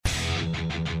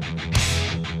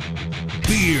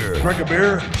Beer. Drink a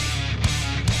beer.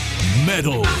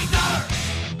 Metal.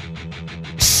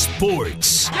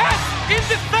 Sports. Yes!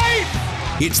 Into faith!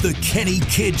 It's the Kenny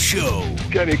Kidd Show.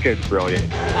 Kenny Kidd's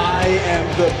brilliant. I am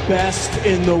the best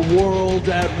in the world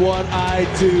at what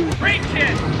I do. Great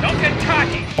kid! Don't get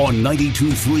cocky! On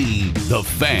 92.3 The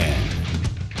Fan.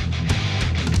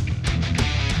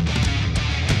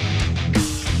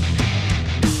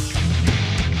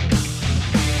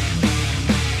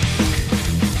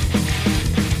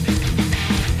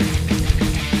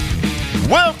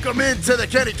 Welcome into the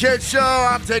Kenny Kidd Show.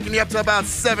 I'm taking you up to about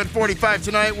 7:45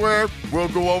 tonight, where we'll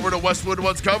go over to Westwood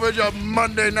One's coverage of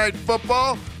Monday Night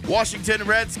Football. Washington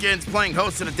Redskins playing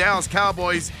host to the Dallas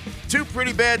Cowboys. Two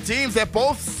pretty bad teams that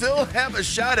both still have a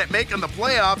shot at making the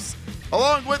playoffs.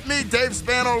 Along with me, Dave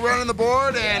Spano running the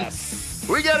board, and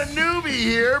we got a newbie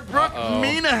here, Brooke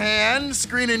Minahan,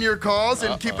 screening your calls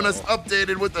and keeping us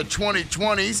updated with the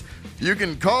 2020s. You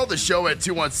can call the show at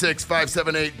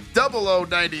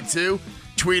 216-578-0092.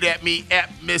 Tweet at me at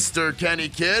Mr. Kenny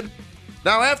Kidd.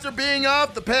 Now, after being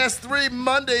off the past 3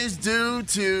 Mondays due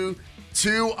to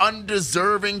 2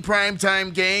 undeserving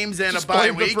primetime games and a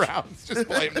bye week. Just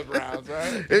blame the Browns,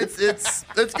 right? It's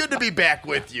good to be back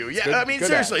with you. Yeah, I mean,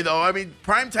 seriously, though. I mean,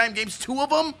 primetime games, 2 of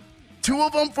them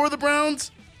for the Browns.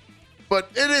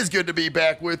 But it is good to be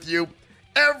back with you.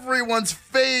 Everyone's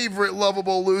favorite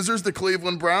lovable losers, the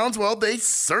Cleveland Browns, well, they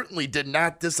certainly did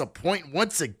not disappoint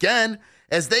once again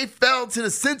as they fell to the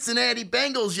Cincinnati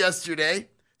Bengals yesterday,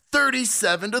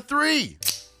 37-3.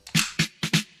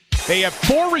 They have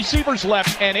 4 receivers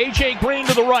left and A.J. Green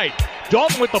to the right.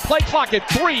 Dalton with the play clock at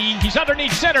 3. He's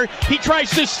underneath center. He tries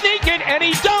to sneak it, and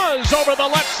he does over the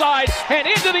left side and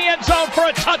into the end zone for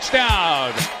a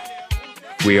touchdown.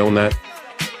 We own that.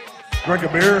 Drink a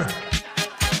beer.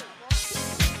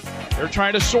 They're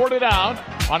trying to sort it out.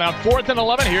 On 4th and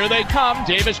 11, here they come.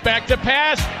 Davis back to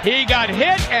pass. He got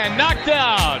hit and knocked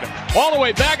down. All the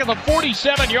way back at the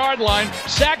 47-yard line.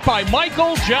 Sacked by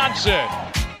Michael Johnson.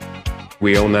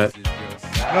 We own that.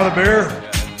 Another beer.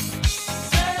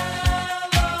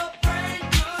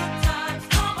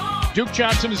 Duke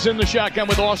Johnson is in the shotgun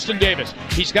with Austin Davis.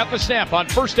 He's got the snap on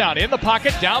first down. In the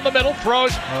pocket, down the middle,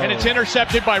 throws, and it's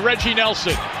intercepted by Reggie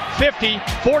Nelson. 50,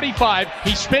 45,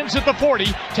 he spins at the 40,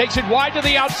 takes it wide to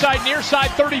the outside, near side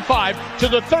 35, to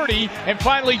the 30, and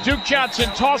finally Duke Johnson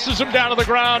tosses him down to the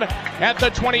ground at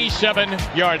the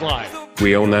 27-yard line.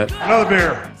 We own that. Another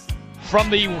beer. From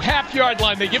the half-yard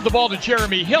line, they give the ball to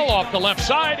Jeremy Hill off the left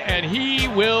side, and he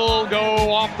will go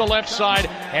off the left side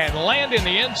and land in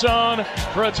the end zone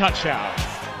for a touchdown.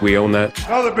 We own that.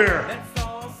 Another beer.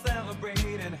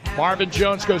 Marvin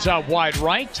Jones goes out wide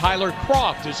right. Tyler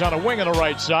Croft is on a wing on the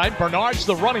right side. Bernard's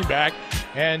the running back.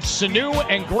 And Sanu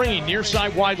and Green near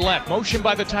side wide left. Motion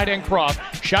by the tight end Croft.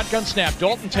 Shotgun snap.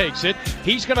 Dalton takes it.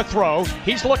 He's going to throw.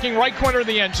 He's looking right corner of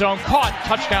the end zone. Caught.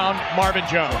 Touchdown, Marvin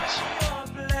Jones.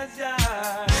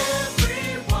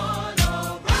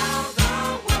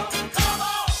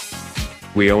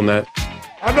 We own that.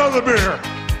 Another beer.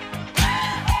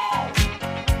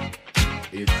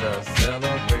 It's a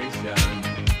celebration.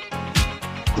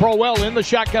 Crowell in the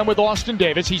shotgun with Austin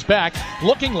Davis. He's back,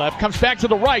 looking left, comes back to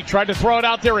the right, tried to throw it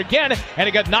out there again, and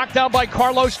it got knocked down by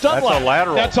Carlos Dunlap. That's a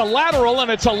lateral. That's a lateral,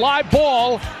 and it's a live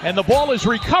ball, and the ball is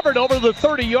recovered over the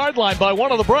 30-yard line by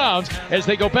one of the Browns as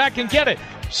they go back and get it.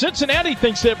 Cincinnati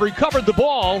thinks they've recovered the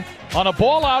ball on a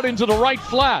ball out into the right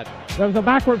flat. There was a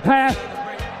backward pass,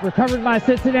 recovered by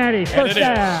Cincinnati. First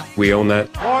down. We own that.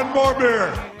 One more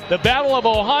beer. The Battle of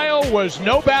Ohio was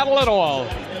no battle at all.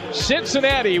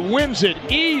 Cincinnati wins it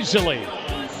easily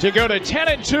to go to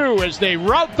 10-2 as they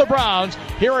rout the Browns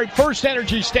here at First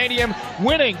Energy Stadium,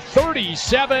 winning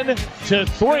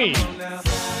 37-3.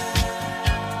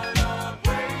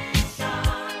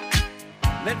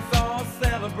 Let's all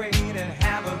celebrate and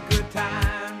have a good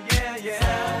time. Yeah,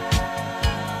 yeah.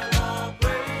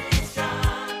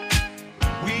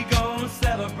 We gonna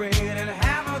celebrate and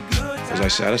have a good time. Was I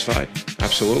satisfied?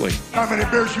 Absolutely. How many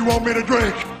beers you want me to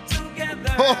drink?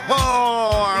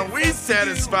 Oh, are we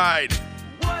satisfied?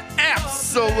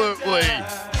 Absolutely.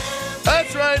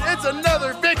 That's right, it's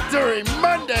another Victory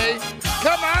Monday.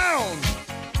 Come on.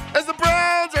 As the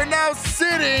Browns are now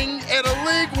sitting at a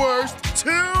league worst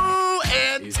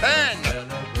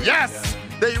 2-10. Yes,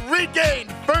 they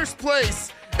regained first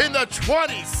place in the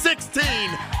 2016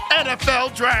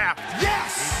 NFL Draft.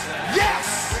 Yes!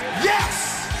 Yes!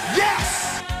 Yes! Yes!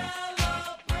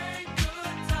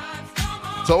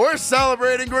 So we're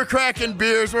celebrating, we're cracking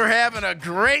beers, we're having a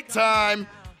great time.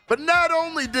 But not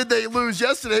only did they lose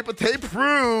yesterday, but they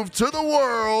proved to the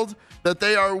world that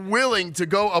they are willing to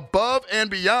go above and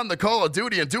beyond the call of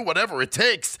duty and do whatever it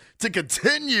takes to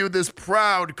continue this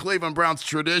proud Cleveland Browns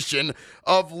tradition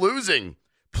of losing.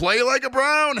 Play like a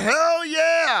Brown, hell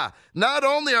yeah! Not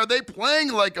only are they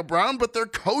playing like a Brown, but they're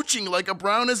coaching like a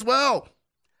Brown as well.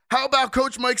 How about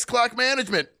Coach Mike's clock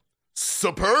management?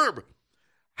 Superb.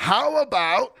 How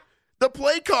about the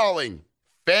play calling?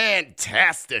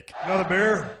 Fantastic. Another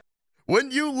beer.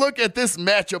 When you look at this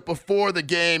matchup before the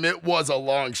game, it was a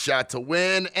long shot to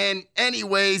win. And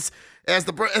anyways, as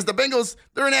the Bengals,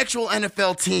 they're an actual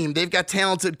NFL team. They've got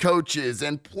talented coaches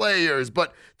and players.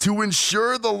 But to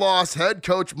ensure the loss, head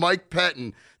coach Mike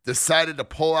Pettin decided to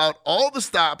pull out all the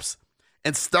stops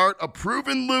and start a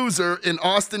proven loser in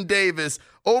Austin Davis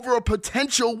over a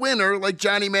potential winner like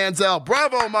Johnny Manziel.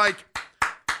 Bravo, Mike.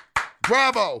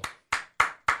 Bravo.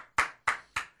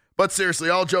 But seriously,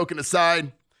 all joking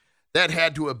aside, that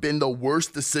had to have been the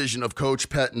worst decision of Coach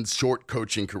Pettin's short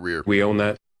coaching career. We own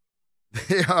that.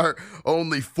 There are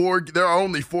only 4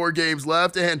 games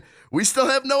left, and we still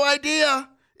have no idea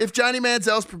if Johnny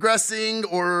Manziel's progressing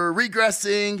or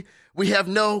regressing. We have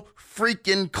no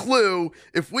freaking clue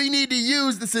if we need to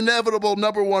use this inevitable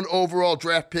number 1 overall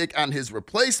draft pick on his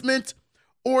replacement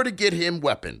or to get him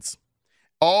weapons.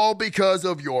 All because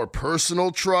of your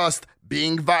personal trust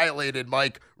being violated,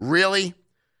 Mike. Really?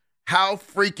 How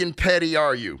freaking petty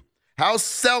are you? How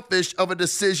selfish of a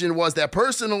decision was that?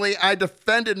 Personally, I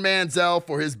defended Manziel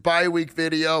for his bye week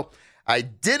video. I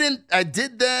did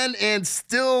then, and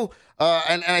still,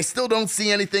 and I still don't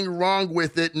see anything wrong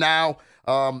with it now.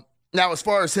 Now, as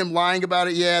far as him lying about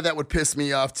it, yeah, that would piss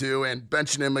me off too. And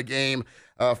benching him a game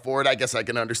for it, I guess I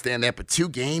can understand that. But 2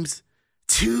 games?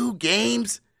 2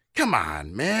 games? Come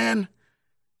on, man.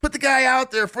 Put the guy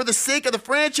out there for the sake of the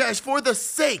franchise, for the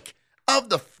sake of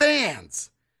the fans.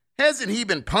 Hasn't he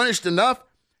been punished enough?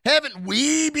 Haven't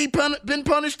we been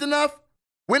punished enough?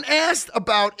 When asked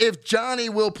about if Johnny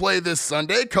will play this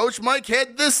Sunday, Coach Mike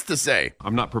had this to say.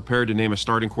 I'm not prepared to name a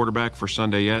starting quarterback for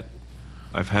Sunday yet.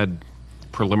 I've had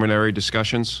preliminary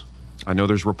discussions. I know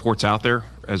there's reports out there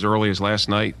as early as last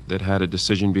night that had a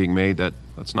decision being made that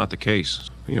that's not the case.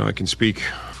 You know, I can speak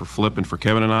for Flip and for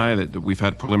Kevin and I that we've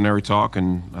had preliminary talk,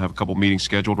 and I have a couple meetings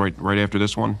scheduled right after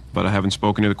this one, but I haven't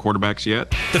spoken to the quarterbacks yet.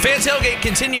 The fan tailgate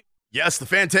continues. Yes, the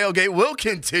fan tailgate will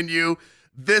continue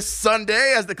this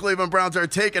Sunday as the Cleveland Browns are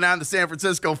taking on the San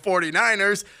Francisco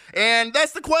 49ers, and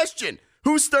that's the question.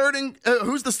 Who's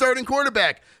the starting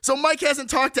quarterback? So Mike hasn't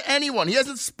talked to anyone. He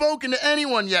hasn't spoken to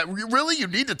anyone yet. Really? You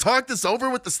need to talk this over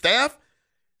with the staff?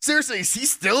 Seriously, is he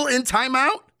still in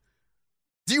timeout?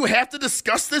 Do you have to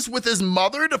discuss this with his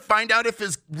mother to find out if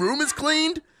his room is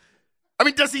cleaned? I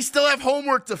mean, does he still have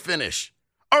homework to finish?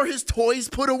 Are his toys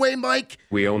put away, Mike?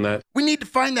 We own that. We need to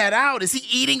find that out. Is he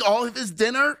eating all of his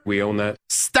dinner? We own that.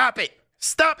 Stop it.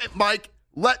 Stop it, Mike.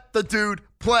 Let the dude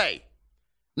play.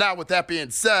 Now, with that being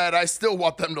said, I still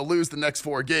want them to lose the next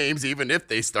 4 games, even if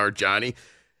they start Johnny.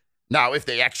 Now, if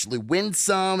they actually win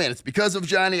some and it's because of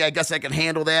Johnny, I guess I can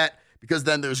handle that because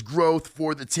then there's growth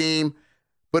for the team.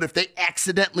 But if they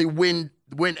accidentally win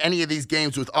any of these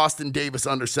games with Austin Davis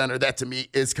under center, that to me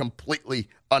is completely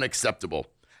unacceptable.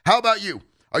 How about you?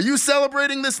 Are you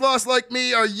celebrating this loss like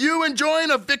me? Are you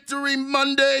enjoying a victory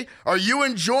Monday? Are you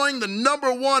enjoying the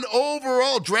number 1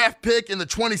 overall draft pick in the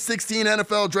 2016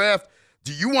 NFL Draft?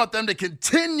 Do you want them to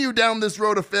continue down this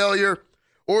road of failure?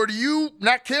 Or do you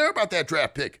not care about that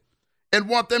draft pick and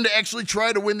want them to actually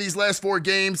try to win these last 4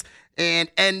 games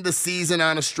and end the season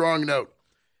on a strong note?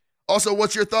 Also,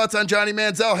 what's your thoughts on Johnny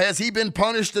Manziel? Has he been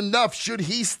punished enough? Should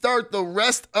he start the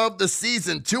rest of the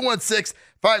season?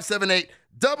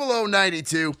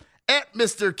 216-578-0092 at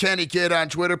Mr. Kenny Kid on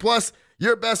Twitter. Plus,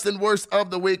 your best and worst of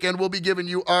the weekend. We'll be giving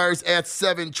you ours at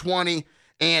 7:20.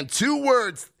 And 2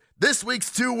 words. This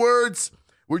week's 2 words,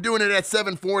 we're doing it at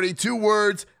 7:40. 2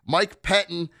 words Mike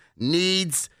Pettin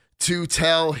needs to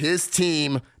tell his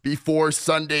team before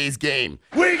Sunday's game.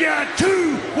 We got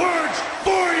 2 words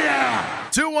for ya.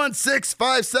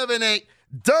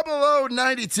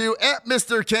 216-578-0092 at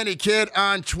Mr. Kenny Kid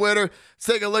on Twitter. Let's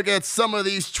take a look at some of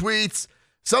these tweets.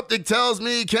 Something tells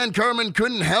me Ken Carman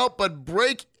couldn't help but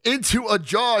break into a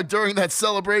jog during that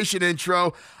celebration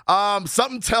intro.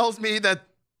 Something tells me that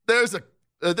there's a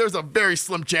very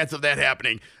slim chance of that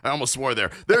happening. I almost swore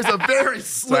there. There's a very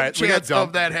slim chance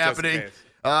of that happening.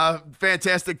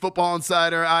 Fantastic Football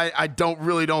Insider. I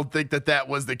don't think that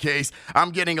was the case.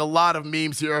 I'm getting a lot of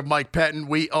memes here of Mike Pettin.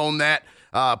 We own that.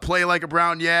 Play like a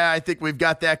Brown. Yeah, I think we've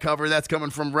got that covered. That's coming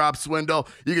from Rob Swindle.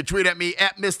 You can tweet at me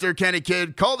at Mr. Kenny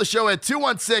Kid. Call the show at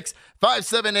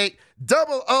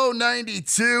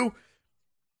 216-578-0092.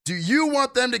 Do you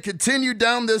want them to continue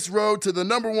down this road to the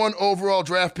number 1 overall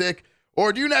draft pick?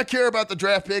 Or do you not care about the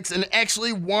draft picks and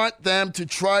actually want them to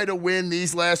try to win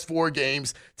these last 4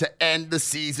 games to end the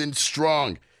season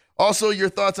strong? Also, your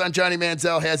thoughts on Johnny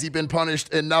Manziel. Has he been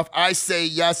punished enough? I say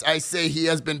yes. I say he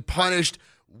has been punished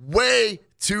way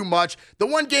too much. The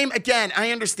one game, again,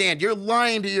 I understand. You're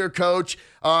lying to your coach.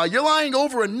 You're lying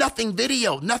over a nothing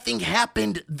video. Nothing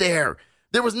happened there.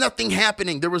 There was nothing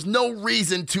happening. There was no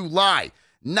reason to lie.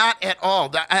 Not at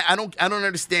all. I don't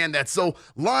understand that. So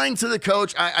lying to the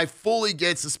coach, I fully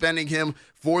get suspending him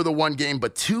for the 1 game,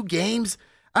 but 2 games?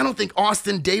 I don't think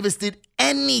Austin Davis did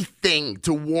anything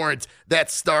to warrant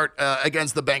that start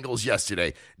against the Bengals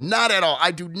yesterday. Not at all. I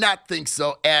do not think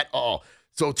so at all.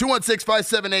 So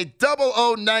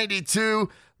 216-578-0092.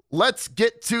 Let's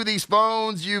get to these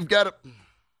phones. You've got to...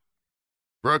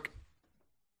 Brooke.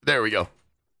 There we go.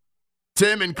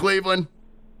 Tim in Cleveland.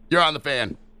 You're on the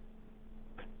Fan.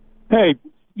 Hey,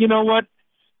 you know what?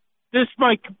 This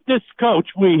coach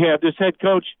we have, this head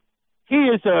coach, he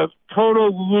is a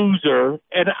total loser,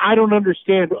 and I don't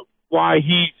understand why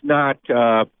he's not.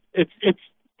 It's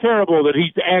terrible that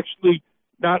he's actually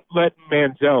not letting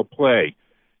Manziel play.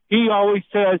 He always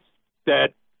says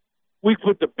that we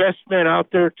put the best men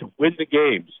out there to win the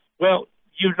games. Well,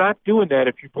 you're not doing that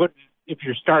if you're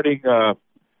starting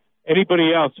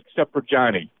anybody else except for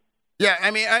Johnny. Yeah,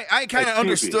 I mean, I kind of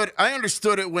understood. I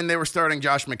understood it when they were starting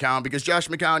Josh McCown, because Josh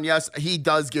McCown, yes, he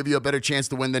does give you a better chance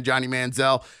to win than Johnny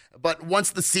Manziel. But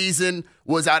once the season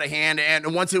was out of hand,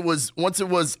 and once it was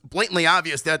blatantly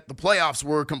obvious that the playoffs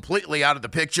were completely out of the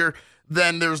picture,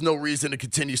 then there's no reason to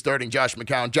continue starting Josh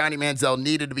McCown. Johnny Manziel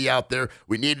needed to be out there.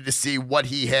 We needed to see what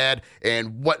he had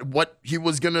and what he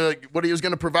was gonna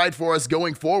provide for us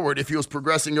going forward, if he was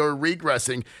progressing or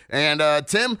regressing. And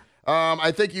Tim,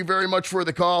 I thank you very much for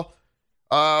the call.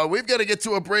 We've got to get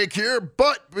to a break here,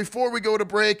 but before we go to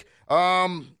break,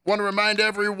 want to remind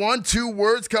everyone, 2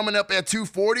 words coming up at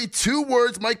 2:40. 2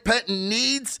 words Mike Pettin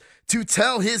needs to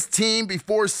tell his team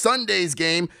before Sunday's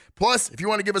game. Plus, if you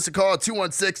want to give us a call at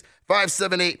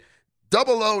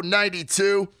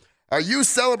 216-578-0092. Are you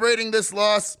celebrating this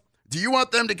loss? Do you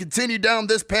want them to continue down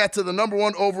this path to the number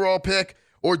 1 overall pick?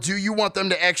 Or do you want them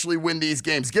to actually win these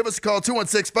games? Give us a call,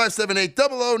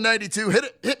 216-578-0092.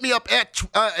 Hit me up at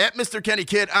Mr. Kenny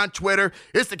Kidd on Twitter.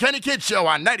 It's the Kenny Kidd Show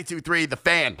on 92.3 The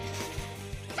Fan.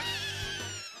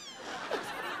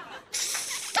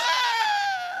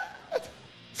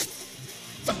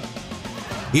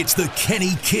 It's the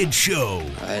Kenny Kidd Show.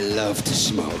 I love to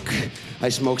smoke. I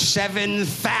smoke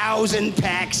 7,000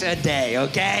 packs a day,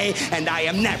 okay? And I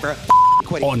am never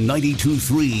quitting. On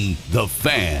 92.3 The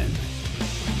Fan.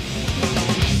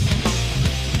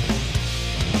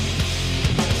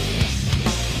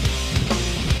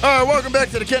 All right, welcome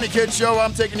back to the Kenny Kidd Show.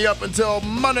 I'm taking you up until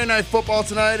Monday Night Football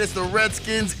tonight. It's the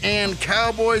Redskins and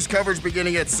Cowboys. Coverage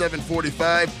beginning at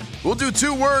 7:45. We'll do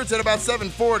 2 words at about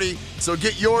 7:40, so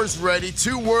get yours ready.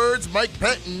 2 words Mike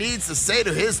Pettin needs to say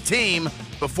to his team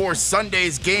before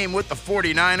Sunday's game with the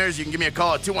 49ers. You can give me a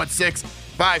call at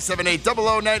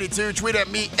 216-578-0092. Tweet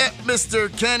at me at Mr.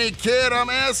 Kenny Kidd.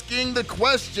 I'm asking the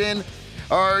question,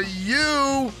 are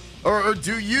you... Or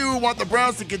do you want the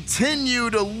Browns to continue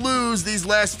to lose these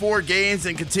last 4 games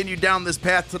and continue down this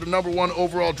path to the number 1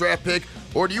 overall draft pick?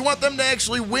 Or do you want them to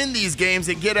actually win these games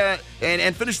and get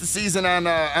and finish the season on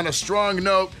a strong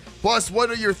note? Plus,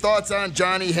 what are your thoughts on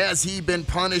Johnny? Has he been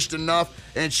punished enough?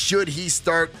 And should he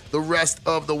start the rest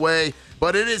of the way?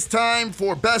 But it is time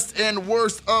for best and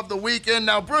worst of the weekend.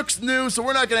 Now, Brooke's new, so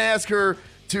we're not going to ask her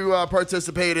to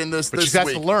participate in this week. She's got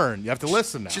to learn. You have to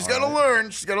listen now. She's got to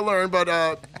learn. She's got to learn, but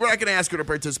we're not going to ask her to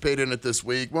participate in it this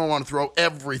week. We don't want to throw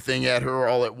everything at her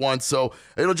all at once, so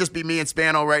it'll just be me and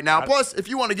Spano right now. Plus, if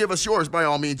you want to give us yours, by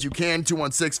all means, you can.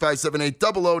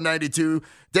 216-578-0092.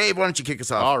 Dave, why don't you kick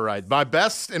us off? All right. My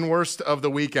best and worst of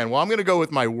the weekend. Well, I'm going to go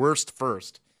with my worst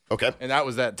first. Okay. And that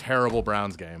was that terrible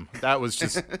Browns game. That was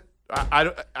just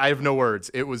I have no words.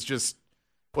 It was just...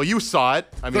 Well, you saw it.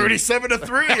 I mean,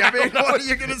 37-3. I mean, what are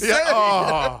you going to say?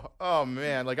 Yeah. Oh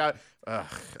man. Like I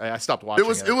stopped watching.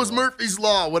 It was Murphy's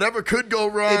Law. Whatever could go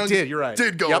wrong. It did. You're right.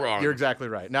 Did go wrong. You're exactly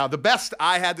right. Now, the best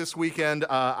I had this weekend,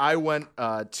 I went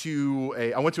to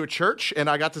a church and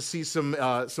I got to see some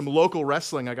local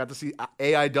wrestling. I got to see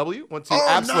AIW. Went to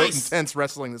absolute intense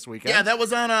wrestling this weekend. Yeah, that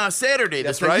was on Saturday.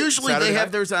 That's right. Usually Saturday they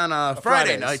have theirs on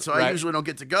Friday night, so right. I usually don't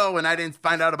get to go, and I didn't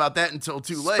find out about that until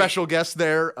too late. Special guest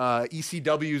there,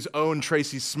 ECW's own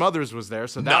Tracy Smothers was there,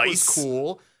 so that was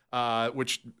cool.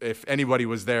 Which, if anybody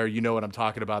was there, you know what I'm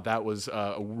talking about. That was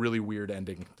a really weird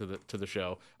ending to the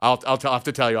show. I'll have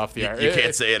to tell you off the air. You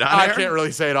can't say it on air? I can't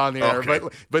really say it on the air. Okay.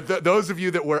 But those of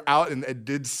you that were out and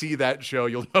did see that show,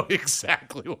 you'll know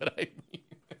exactly what I mean.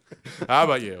 How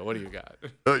about you? What do you got?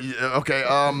 Okay.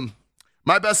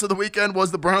 My best of the weekend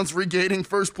was the Browns regaining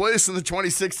first place in the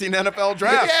 2016 NFL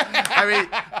Draft. Yeah. I mean,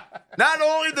 not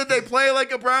only did they play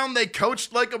like a Brown, they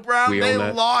coached like a Brown. They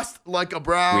lost like a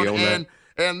Brown.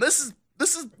 And this is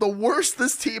the worst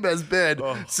this team has been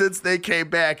since they came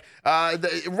back.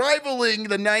 Rivaling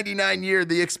the 99 year,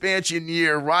 the expansion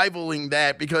year, rivaling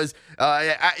that because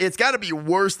it's got to be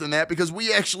worse than that because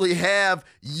we actually have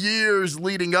years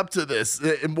leading up to this,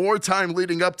 more time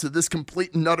leading up to this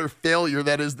complete and utter failure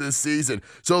that is this season.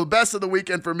 So the best of the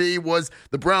weekend for me was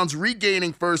the Browns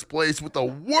regaining first place with the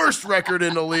worst record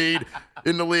in the league,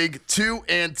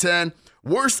 2-10.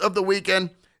 Worst of the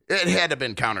weekend, it had to have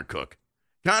been Connor Cook.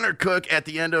 Connor Cook at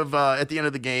the end of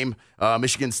the game,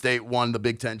 Michigan State won the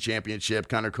Big Ten championship.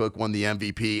 Connor Cook won the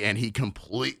MVP, and he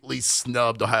completely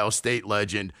snubbed Ohio State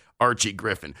legend Archie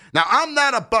Griffin. Now, I'm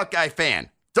not a Buckeye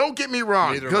fan. Don't get me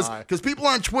wrong, because people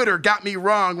on Twitter got me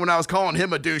wrong when I was calling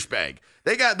him a douchebag.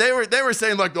 They were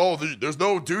saying like, oh, there's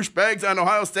no douchebags on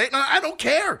Ohio State. No, I don't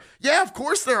care. Yeah, of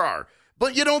course there are.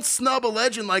 But you don't snub a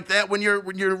legend like that when you're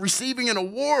receiving an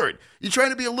award. You're trying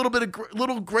to be a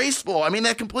little graceful. I mean,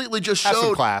 that completely just showed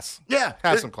some class. Yeah,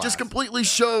 some class. Just completely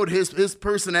showed his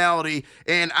personality,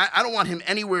 and I don't want him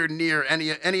anywhere near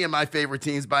any of my favorite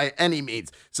teams by any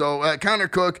means. So Connor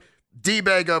Cook,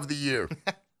 D-bag of the year.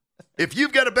 If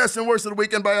you've got a best and worst of the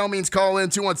weekend, by all means, call in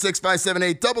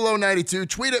 216-578-0092.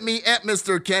 Tweet at me at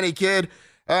Mr. Kenny Kidd.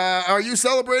 Are you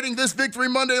celebrating this victory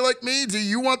Monday like me? Do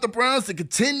you want the Browns to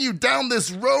continue down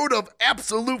this road of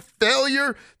absolute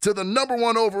failure to the number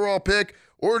 1 overall pick?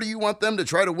 Or do you want them to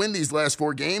try to win these last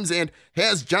 4 games? And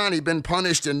has Johnny been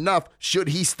punished enough? Should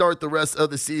he start the rest of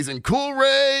the season? Cool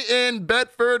Ray in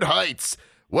Bedford Heights.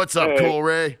 What's up, Cool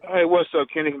Ray? Hey, what's up,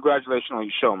 Kenny? Congratulations on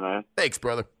your show, man. Thanks,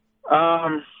 brother.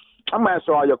 I'm going to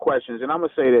answer all your questions, and I'm going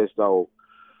to say this, though.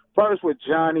 First, with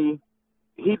Johnny,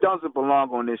 he doesn't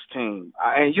belong on this team.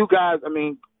 And you guys, I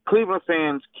mean, Cleveland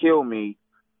fans kill me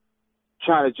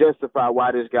trying to justify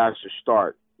why this guy should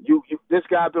start. This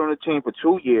guy's been on the team for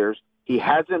 2 years. He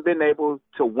hasn't been able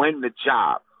to win the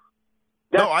job.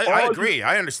 I agree.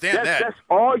 I understand that. That's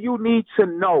all you need to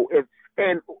know.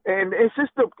 And it's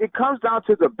just it comes down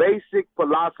to the basic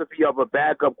philosophy of a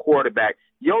backup quarterback.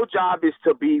 Your job is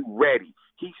to be ready.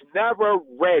 He's never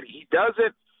ready. He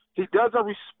doesn't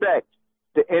respect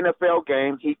the NFL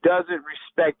game. He doesn't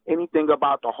respect anything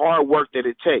about the hard work that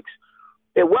it takes.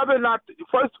 And whether or not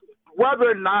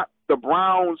the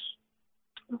Browns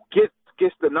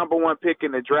gets the number 1 pick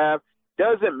in the draft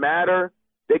doesn't matter.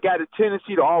 They got a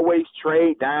tendency to always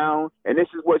trade down, and this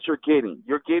is what you're getting.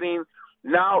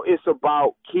 Now it's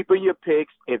about keeping your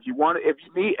picks. If you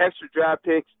need extra draft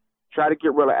picks, try to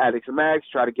get rid of Alex Max,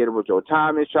 try to get rid of Joe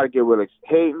Thomas, try to get rid of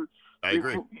Hayden. I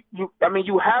agree. You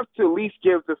have to at least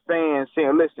give the fans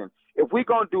saying, listen, if we're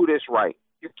going to do this right,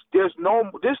 this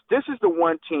is the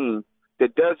one team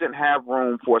that doesn't have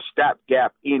room for a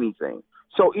stopgap anything.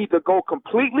 So either go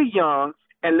completely young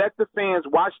and let the fans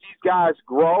watch these guys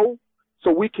grow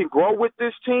so we can grow with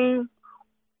this team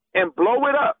and blow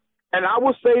it up. And I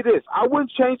will say this, I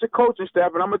wouldn't change the coaching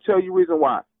staff, and I'm going to tell you the reason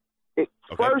why.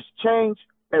 First change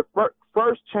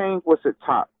was at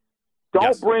top.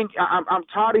 I'm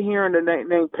tired of hearing the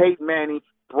name Peyton Manning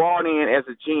brought in as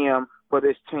a GM for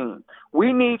this team.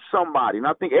 We need somebody, and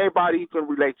I think everybody can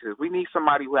relate to this. We need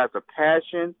somebody who has a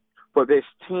passion for this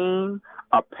team,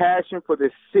 a passion for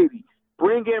this city.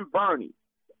 Bring in Bernie.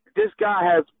 This guy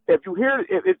has, if you hear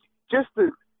it, it's just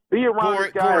to be around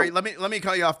this guy. Corey, let me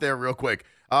cut you off there real quick.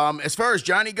 As far as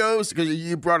Johnny goes, because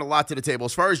you brought a lot to the table.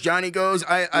 As far as Johnny goes,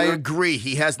 I agree.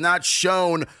 He has not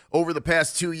shown over the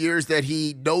past 2 years that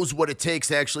he knows what it takes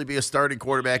to actually be a starting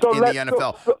quarterback in the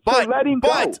NFL. But let him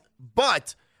go.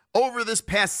 But over this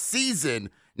past season,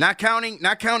 not counting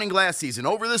last season,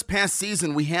 over this past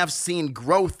season, we have seen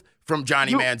growth from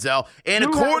Johnny Manziel. And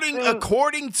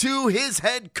according to his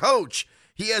head coach,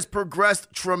 he has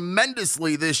progressed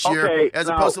tremendously this year as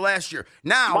opposed to last year.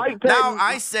 Now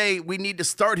I say we need to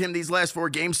start him these last 4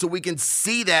 games so we can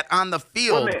see that on the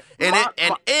field.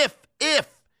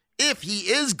 If he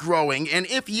is growing and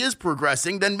if he is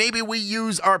progressing, then maybe we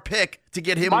use our pick to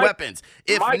get him weapons.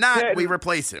 If not, we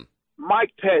replace him.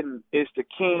 Mike Pettin is the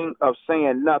king of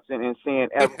saying nothing and saying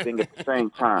everything at the same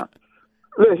time.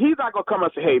 Look, he's not going to come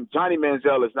and say, hey, Johnny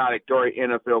Manziel is not a great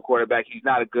NFL quarterback. He's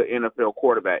not a good NFL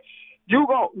quarterback.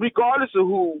 Regardless of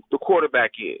who the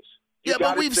quarterback is. Yeah,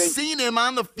 but we've seen him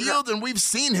on the field, and we've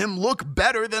seen him look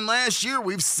better than last year.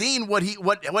 We've seen what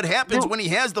happens when he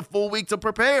has the full week to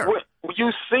prepare.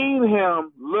 You've seen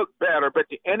him look better, but at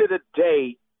the end of the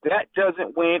day, that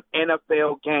doesn't win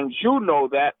NFL games. You know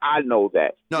that. I know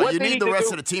that. No, you need the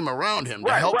rest of the team around him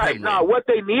to help him. Now, what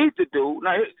they need to do,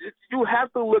 now, you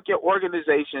have to look at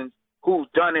organizations who's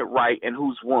done it right and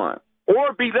who's won.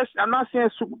 Or I'm not saying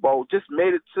Super Bowl, just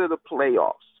made it to the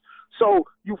playoffs. So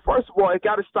you, first of all, it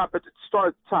got to start at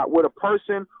the top with a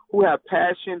person who have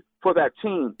passion for that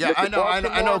team. Yeah,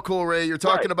 I know, Cool Ray. You're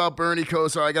talking about Bernie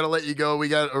Kosar. I got to let you go.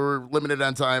 We're limited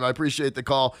on time. I appreciate the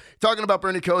call. Talking about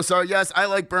Bernie Kosar, yes, I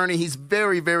like Bernie. He's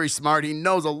very, very smart. He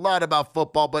knows a lot about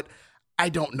football, but I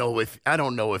don't know if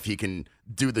he can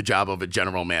do the job of a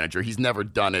general manager. He's never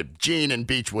done it. Gene in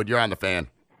Beechwood, you're on the Fan.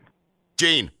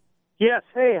 Gene. Yes.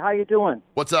 Hey, how you doing?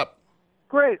 What's up?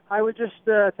 Great. I was just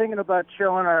thinking about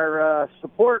showing our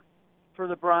support for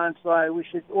the Browns. We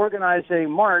should organize a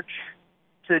march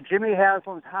to Jimmy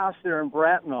Haslam's house there in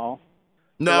Bratno.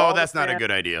 No, that's not a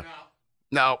good idea.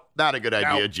 No, not a good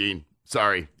idea, Gene.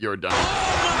 Sorry, you're done. Oh, my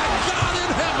God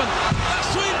in heaven.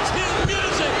 Sweet teen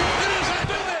music. It is I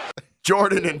do it.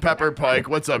 Jordan and Pepper Pike.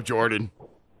 What's up, Jordan?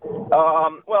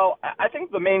 Well, I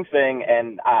think the main thing,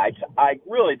 and I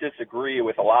really disagree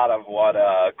with a lot of what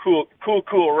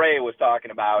Cool Ray was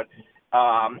talking about.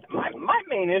 My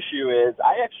main issue is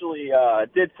I actually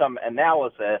did some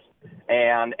analysis,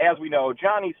 and as we know,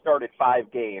 Johnny started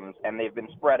 5 games, and they've been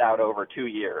spread out over 2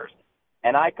 years.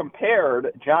 And I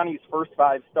compared Johnny's first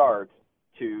 5 starts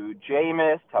to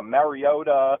Jameis, to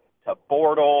Mariota, to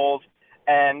Bortles,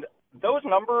 and those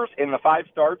numbers in the 5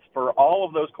 starts for all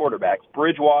of those quarterbacks,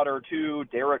 Bridgewater too,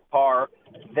 Derek Carr,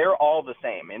 they're all the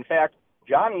same. In fact,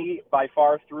 Johnny by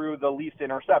far threw the least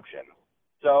interceptions.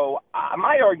 So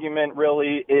my argument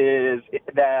really is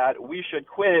that we should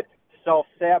quit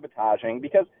self-sabotaging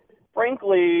because,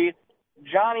 frankly,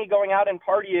 Johnny going out and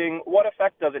partying, what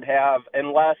effect does it have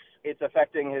unless it's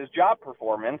affecting his job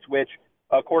performance, which,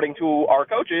 according to our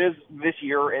coaches, this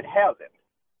year it hasn't.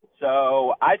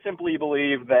 So I simply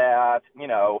believe that, you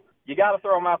got to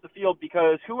throw him out the field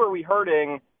because who are we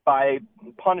hurting by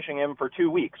punishing him for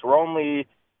 2 weeks? We're only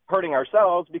hurting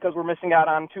ourselves because we're missing out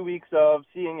on 2 weeks of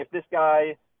seeing if this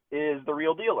guy is the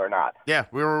real deal or not. Yeah,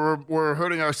 we're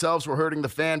hurting ourselves. We're hurting the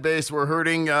fan base. We're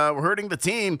hurting the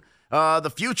team,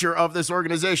 the future of this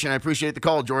organization. I appreciate the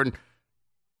call, Jordan.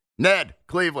 Ned,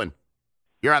 Cleveland,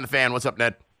 you're on the Fan. What's up,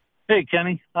 Ned? Hey,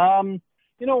 Kenny. I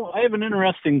have an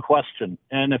interesting question,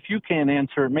 and if you can't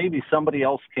answer it, maybe somebody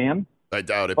else can. I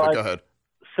doubt it, but go ahead.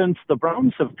 Since the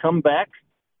Browns have come back,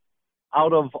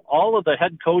 out of all of the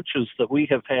head coaches that we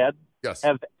have had, yes,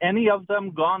 have any of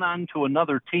them gone on to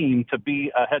another team to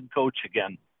be a head coach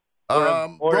again?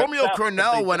 Romeo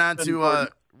Crennel went on to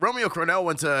Romeo Crennel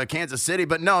went to Kansas City,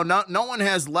 but no one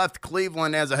has left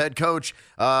Cleveland as a head coach,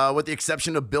 with the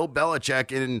exception of Bill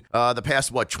Belichick in the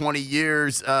past, 20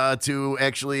 years to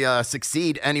actually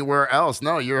succeed anywhere else.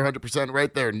 No, you're 100%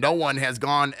 right there. No one has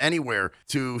gone anywhere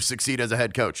to succeed as a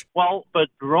head coach. Well, but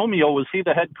Romeo, was he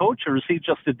the head coach or is he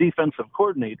just a defensive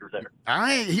coordinator there?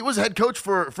 He was head coach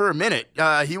for a minute.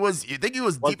 He was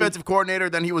defensive coordinator,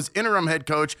 then he was interim head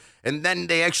coach, and then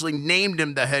they actually named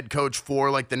him the head coach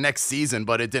for the next season,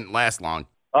 but it didn't last long.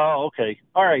 Oh, okay.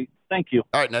 All right. Thank you.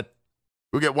 All right, Ned.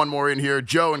 We'll get one more in here.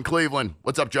 Joe in Cleveland.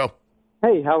 What's up, Joe?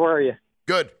 Hey, how are you?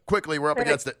 Good. Quickly, we're up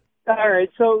against it. All right.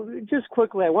 So just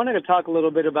quickly, I wanted to talk a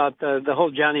little bit about the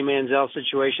whole Johnny Manziel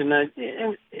situation. And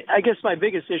I guess my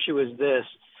biggest issue is this.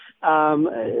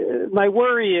 My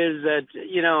worry is that,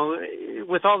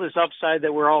 with all this upside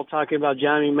that we're all talking about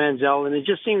Johnny Manziel, and it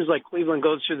just seems like Cleveland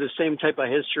goes through the same type of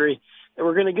history, that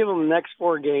we're going to give him the next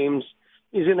 4 games.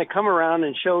 He's going to come around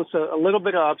and show us a little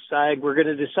bit of upside. We're going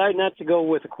to decide not to go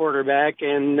with a quarterback,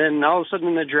 and then all of a sudden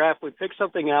in the draft we pick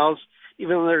something else,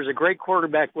 even though there's a great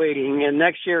quarterback waiting, and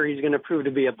next year he's going to prove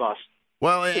to be a bust.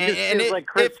 Well,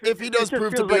 if he does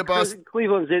prove to be a bust,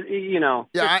 Cleveland's,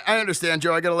 Yeah, I understand,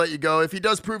 Joe. I got to let you go. If he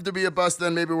does prove to be a bust,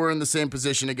 then maybe we're in the same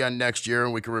position again next year,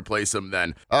 and we can replace him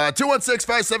then.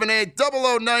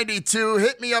 216-578-0092.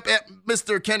 Hit me up at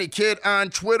Mr. Kenny Kidd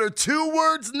on Twitter. 2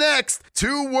 words next.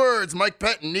 2 words Mike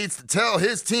Pettin needs to tell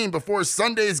his team before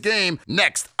Sunday's game.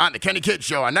 Next on the Kenny Kidd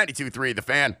Show on 92.3 The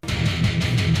Fan.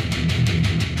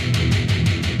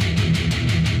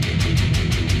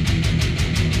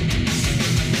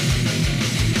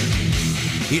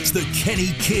 It's the Kenny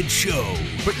Kidd Show.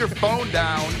 Put your phone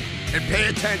down and pay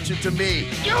attention to me.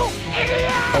 You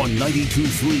idiot! On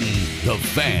 92.3 The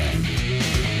Fan.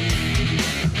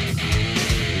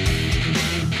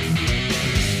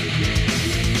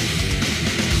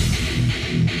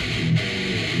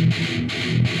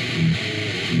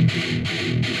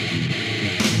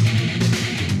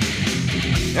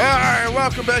 All right,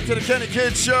 welcome back to the Kenny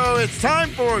Kidd Show. It's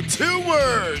time for 2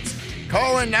 words.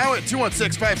 Call in now at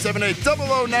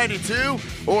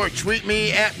 216-578-0092 or tweet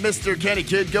me at Mr. Kenny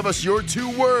Kid. Give us your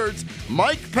 2 words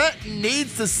Mike Pettin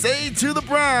needs to say to the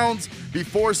Browns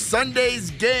before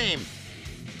Sunday's game.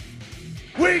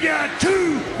 We got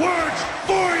 2 words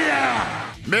for ya!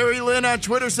 Mary Lynn on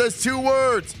Twitter says 2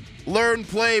 words, learn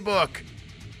playbook.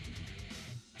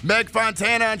 Meg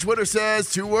Fontana on Twitter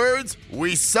says 2 words,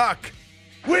 we suck.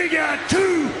 We got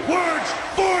 2 words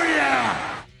for ya!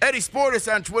 Eddie Sportis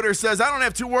on Twitter says, I don't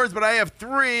have 2 words, but I have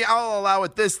 3. I'll allow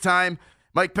it this time.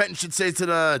 Mike Pettin should say to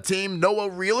the team,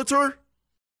 Noah Realtor?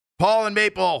 Paul and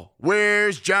Maple,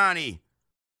 where's Johnny?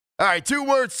 All right, 2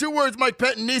 words Mike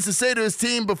Pettin needs to say to his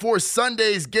team before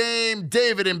Sunday's game.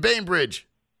 David in Bainbridge.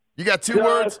 You got 2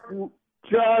 words?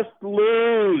 Just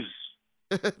lose.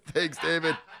 Thanks,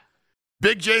 David.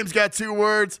 Big James got 2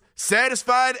 words.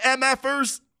 Satisfied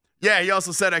MFers? Yeah, he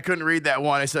also said I couldn't read that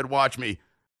one. I said, watch me.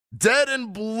 Dead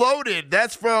and bloated.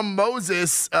 That's from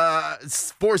Moses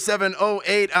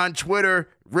 4708 on Twitter.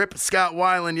 Rip Scott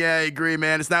Weiland. Yeah, I agree,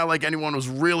 man. It's not like anyone was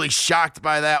really shocked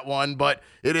by that one, but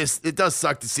it does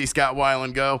suck to see Scott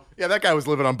Weiland go. Yeah, that guy was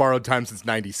living on borrowed time since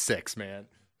 96, man.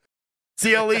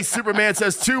 CLE Superman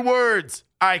says 2 words.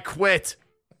 I quit.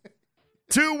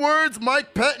 2 words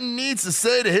Mike Pettin needs to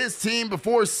say to his team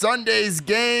before Sunday's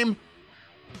game.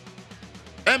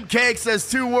 MK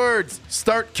says 2 words.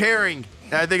 Start caring.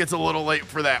 I think it's a little late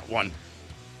for that one.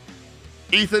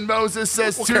 Ethan Moses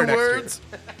says we'll 2 words.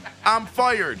 I'm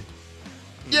fired.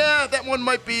 Yeah, that one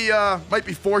might be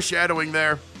foreshadowing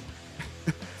there.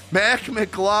 Mac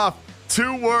McLaughlin,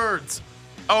 2 words.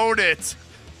 Own it.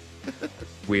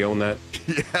 We own that.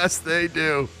 Yes, they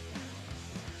do.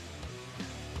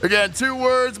 Again, 2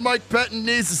 words Mike Pettin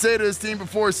needs to say to his team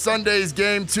before Sunday's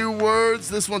game. 2 words.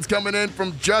 This one's coming in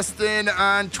from Justin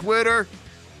on Twitter.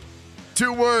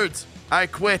 2 words. I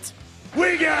quit.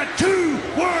 We got 2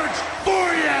 words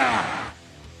for ya!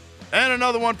 And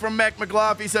another one from Mac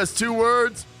McLaughlin. He says 2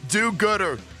 words. Do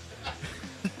gooder.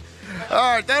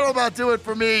 All right, that'll about do it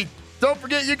for me. Don't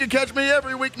forget, you can catch me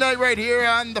every weeknight right here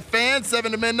on The Fan,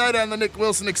 7 to midnight on the Nick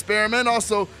Wilson Experiment.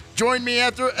 Also, join me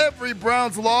after every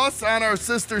Browns loss on our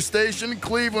sister station,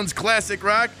 Cleveland's Classic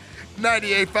Rock,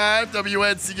 98.5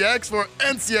 WNCX for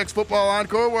NCX Football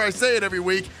Encore, where I say it every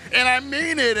week, and I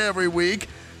mean it every week.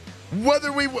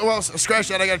 Scratch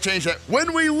that, I gotta change that.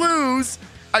 When we lose,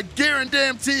 I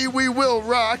guarantee we will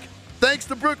rock. Thanks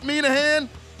to Brooke Minahan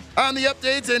on the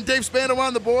updates and Dave Spano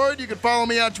on the board. You can follow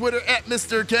me on Twitter at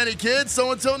Mr. Kenny Kid.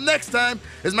 So until next time,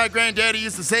 as my granddaddy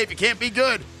used to say, if you can't be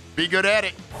good at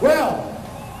it. Well,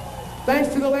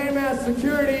 thanks to the lame ass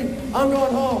security, I'm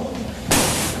going home.